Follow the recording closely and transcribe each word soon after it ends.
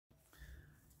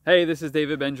Hey, this is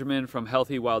David Benjamin from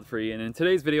Healthy Wild Free, and in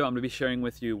today's video I'm going to be sharing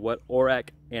with you what ORAC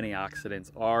antioxidants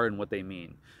are and what they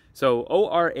mean. So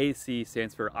ORAC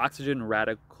stands for Oxygen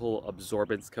Radical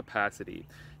Absorbance Capacity.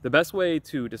 The best way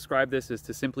to describe this is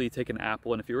to simply take an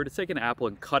apple, and if you were to take an apple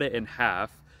and cut it in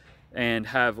half and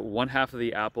have one half of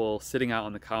the apple sitting out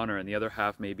on the counter and the other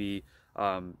half maybe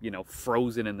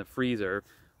frozen in the freezer,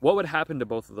 what would happen to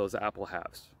both of those apple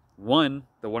halves?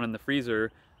 The one in the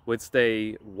freezer would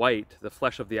stay white, the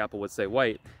flesh of the apple would stay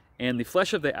white, and the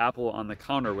flesh of the apple on the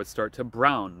counter would start to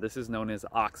brown. This is known as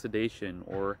oxidation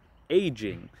or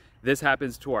aging. This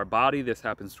happens to our body, this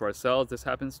happens to our cells, this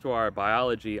happens to our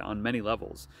biology on many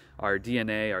levels. Our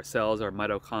DNA, our cells, our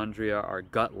mitochondria, our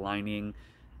gut lining,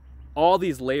 all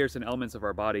these layers and elements of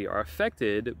our body are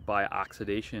affected by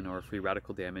oxidation or free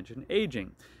radical damage and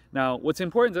aging. Now, what's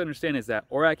important to understand is that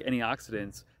ORAC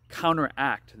antioxidants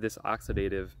counteract this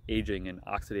oxidative aging and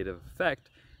oxidative effect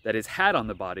that is had on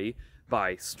the body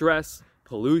by stress,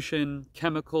 pollution,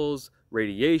 chemicals,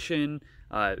 radiation,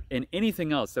 and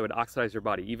anything else that would oxidize your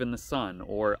body, even the sun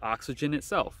or oxygen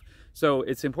itself. So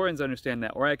it's important to understand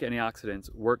that ORAC antioxidants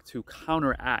work to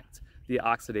counteract the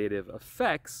oxidative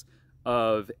effects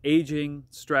of aging,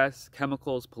 stress,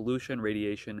 chemicals, pollution,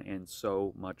 radiation, and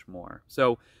so much more.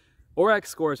 So ORAC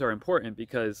scores are important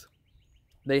because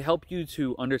they help you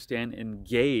to understand and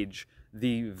gauge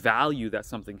the value that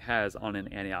something has on an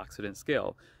antioxidant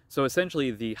scale. So essentially,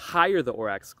 the higher the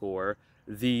ORAC score,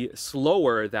 the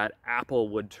slower that apple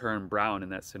would turn brown in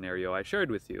that scenario I shared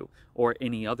with you, or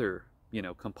any other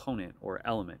component or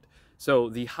element. So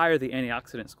the higher the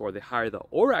antioxidant score, the higher the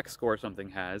ORAC score something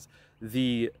has,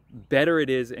 the better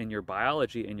it is in your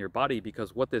biology, in your body,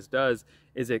 because what this does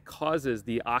is it causes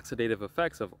the oxidative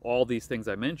effects of all these things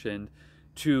I mentioned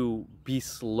to be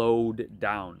slowed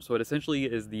down. So it essentially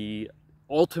is the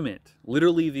ultimate,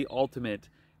 literally the ultimate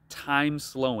time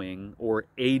slowing or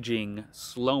aging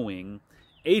slowing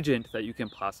agent that you can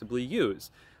possibly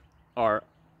use are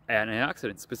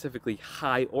antioxidants, specifically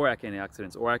high ORAC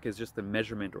antioxidants. ORAC is just the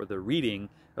measurement or the reading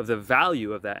of the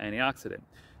value of that antioxidant.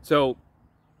 So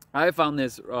I have found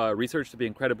this research to be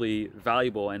incredibly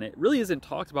valuable, and it really isn't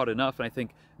talked about enough. And I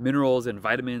think minerals and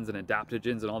vitamins and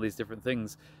adaptogens and all these different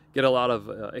things get a lot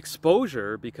of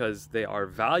exposure because they are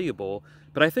valuable.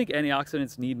 But I think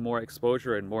antioxidants need more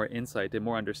exposure and more insight and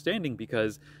more understanding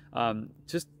because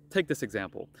just take this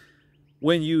example.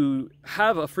 When you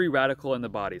have a free radical in the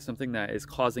body, something that is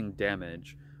causing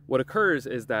damage, what occurs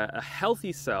is that a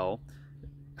healthy cell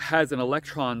has an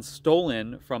electron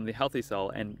stolen from the healthy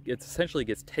cell, and it essentially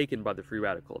gets taken by the free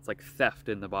radical. It's like theft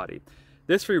in the body.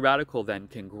 This free radical then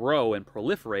can grow and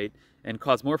proliferate and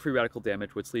cause more free radical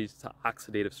damage, which leads to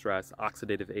oxidative stress,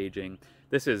 oxidative aging.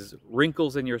 This is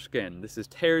wrinkles in your skin. This is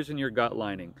tears in your gut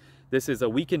lining. This is a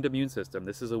weakened immune system.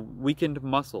 This is a weakened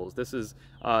muscles. This is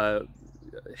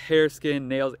hair, skin,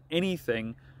 nails,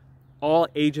 anything. All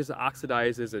ages,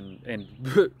 oxidizes, and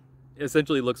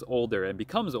essentially looks older and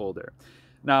becomes older.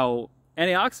 Now,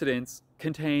 antioxidants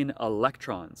contain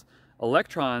electrons.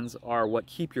 Electrons are what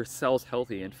keep your cells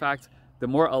healthy. In fact, the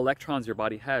more electrons your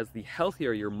body has, the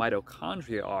healthier your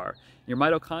mitochondria are. Your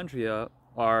mitochondria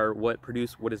are what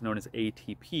produce what is known as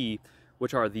ATP,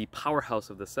 which are the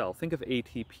powerhouse of the cell. Think of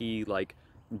ATP like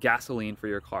gasoline for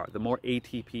your car. The more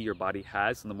ATP your body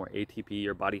has, and the more ATP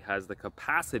your body has the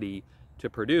capacity to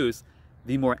produce,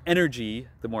 the more energy,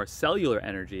 the more cellular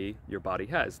energy your body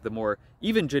has, the more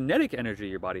even genetic energy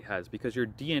your body has, because your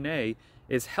DNA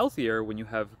is healthier when you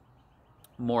have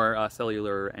more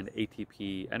cellular and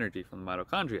ATP energy from the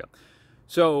mitochondria.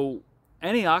 So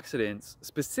antioxidants,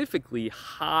 specifically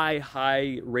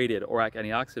high rated ORAC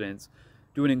antioxidants,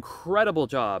 do an incredible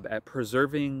job at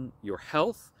preserving your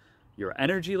health, your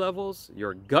energy levels,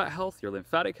 your gut health, your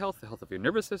lymphatic health, the health of your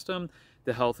nervous system,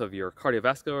 the health of your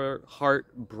cardiovascular, heart,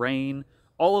 brain,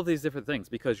 all of these different things,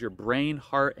 because your brain,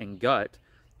 heart, and gut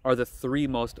are the three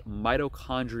most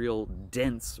mitochondrial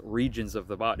dense regions of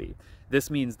the body. This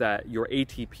means that your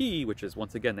ATP, which is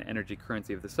once again the energy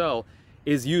currency of the cell,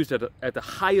 is used at the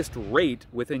highest rate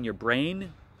within your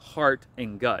brain, heart,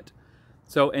 and gut.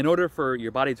 So in order for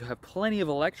your body to have plenty of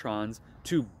electrons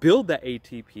to build that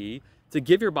ATP, to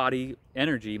give your body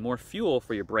energy, more fuel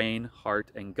for your brain,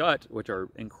 heart, and gut, which are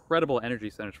incredible energy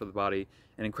centers for the body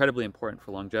and incredibly important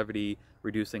for longevity,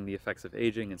 reducing the effects of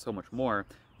aging, and so much more,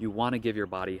 you want to give your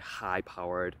body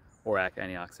high-powered ORAC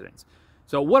antioxidants.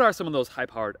 So what are some of those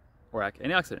high-powered ORAC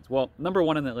antioxidants? Well, number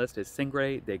one on that list is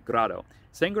Sangre de Grado.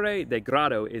 Sangre de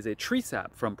Grado is a tree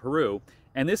sap from Peru,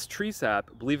 and this tree sap,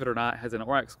 believe it or not, has an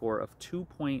ORAC score of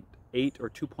 2.8 or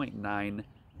 2.9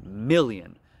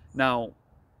 million. Now,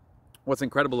 What's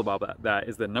incredible about that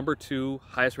is the number 2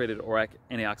 highest rated ORAC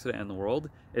antioxidant in the world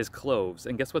is cloves.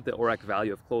 And guess what the ORAC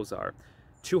value of cloves are?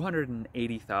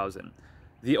 280,000.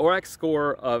 The ORAC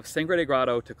score of Sangre de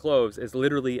Grado to cloves is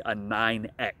literally a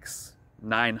 9x,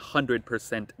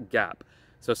 900% gap.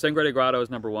 So Sangre de Grado is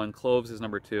number 1, cloves is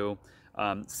number 2.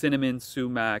 Cinnamon,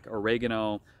 sumac,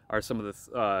 oregano are some of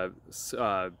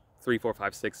the 3, 4,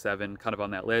 5, 6, 7 kind of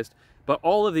on that list. But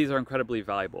all of these are incredibly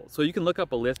valuable. So you can look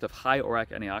up a list of high ORAC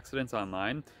antioxidants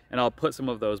online, and I'll put some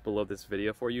of those below this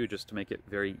video for you just to make it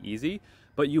very easy.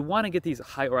 But you want to get these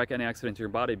high ORAC antioxidants to your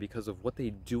body because of what they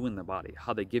do in the body,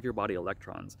 how they give your body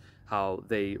electrons, how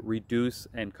they reduce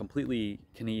and completely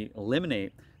can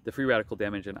eliminate the free radical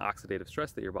damage and oxidative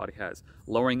stress that your body has,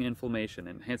 lowering inflammation,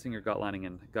 enhancing your gut lining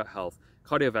and gut health,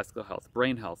 cardiovascular health,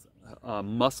 brain health,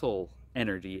 muscle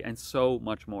energy, and so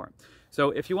much more.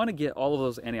 So if you want to get all of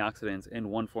those antioxidants in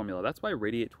one formula, that's why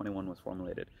Radiate 21 was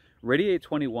formulated. Radiate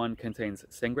 21 contains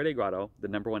Sangre de Grado, the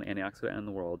number 1 antioxidant in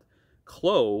the world,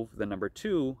 clove, the number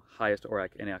 2 highest ORAC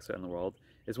antioxidant in the world,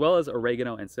 as well as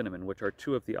oregano and cinnamon, which are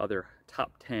 2 of the other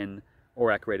top 10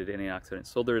 ORAC rated antioxidants.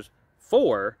 So there's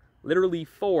 4, literally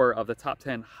 4 of the top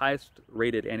 10 highest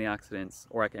rated antioxidants,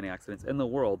 ORAC antioxidants in the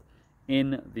world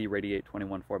in the Radiate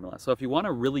 21 formula. So if you want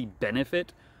to really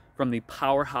benefit from the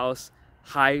powerhouse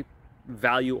high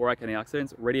value ORAC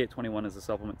antioxidants, Radiate 21 is a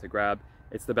supplement to grab.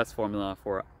 It's the best formula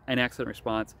for antioxidant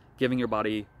response, giving your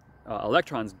body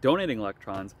electrons, donating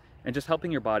electrons, and just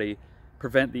helping your body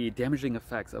prevent the damaging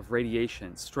effects of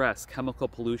radiation, stress, chemical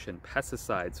pollution,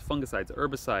 pesticides, fungicides,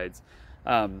 herbicides,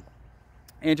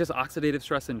 and just oxidative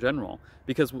stress in general,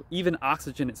 because even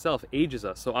oxygen itself ages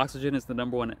us. So oxygen is the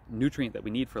number 1 nutrient that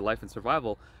we need for life and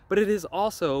survival, but it is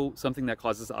also something that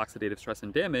causes oxidative stress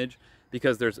and damage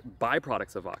because there's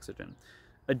byproducts of oxygen.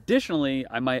 Additionally,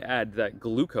 I might add that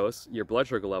glucose, your blood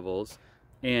sugar levels,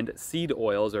 and seed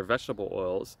oils or vegetable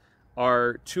oils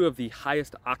are 2 of the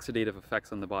highest oxidative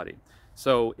effects on the body.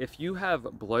 So if you have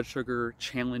blood sugar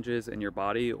challenges in your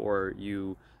body, or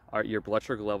your blood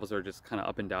sugar levels are just kind of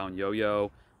up and down,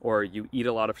 yo-yo, or you eat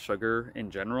a lot of sugar in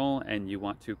general and you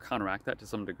want to counteract that to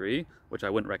some degree, which I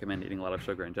wouldn't recommend eating a lot of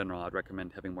sugar in general. I'd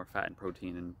recommend having more fat and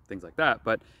protein and things like that.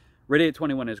 But Radiate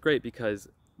 21 is great because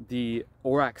the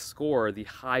ORAC score, the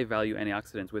high value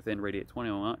antioxidants within Radiate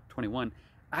 21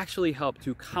 actually help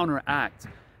to counteract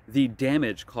the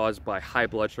damage caused by high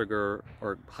blood sugar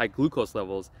or high glucose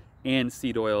levels and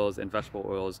seed oils and vegetable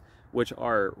oils, which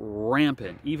are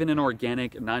rampant, even in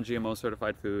organic, non-GMO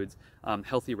certified foods,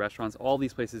 healthy restaurants. All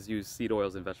these places use seed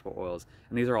oils and vegetable oils,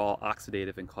 and these are all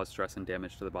oxidative and cause stress and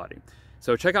damage to the body.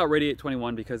 So check out Radiate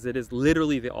 21 because it is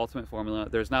literally the ultimate formula.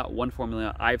 There's not one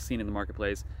formula I've seen in the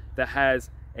marketplace that has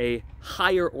a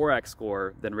higher ORAC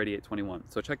score than Radiate 21.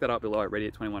 So check that out below at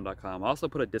radiate21.com. I'll also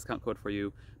put a discount code for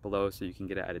you below so you can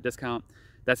get it at a discount.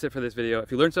 That's it for this video.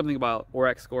 If you learned something about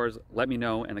ORAC scores, let me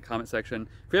know in the comment section.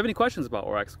 If you have any questions about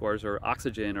ORAC scores or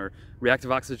oxygen or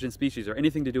reactive oxygen species or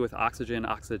anything to do with oxygen,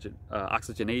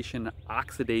 oxygenation,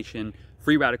 oxidation,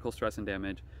 free radical stress and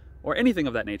damage, or anything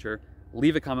of that nature,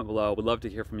 leave a comment below. Would love to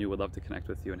hear from you. Would love to connect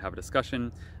with you and have a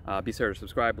discussion. Be sure to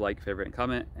subscribe, like, favorite, and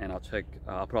comment, and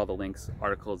I'll put all the links,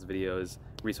 articles, videos,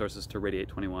 resources to Radiate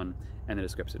 21 in the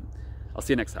description. I'll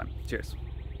see you next time. Cheers.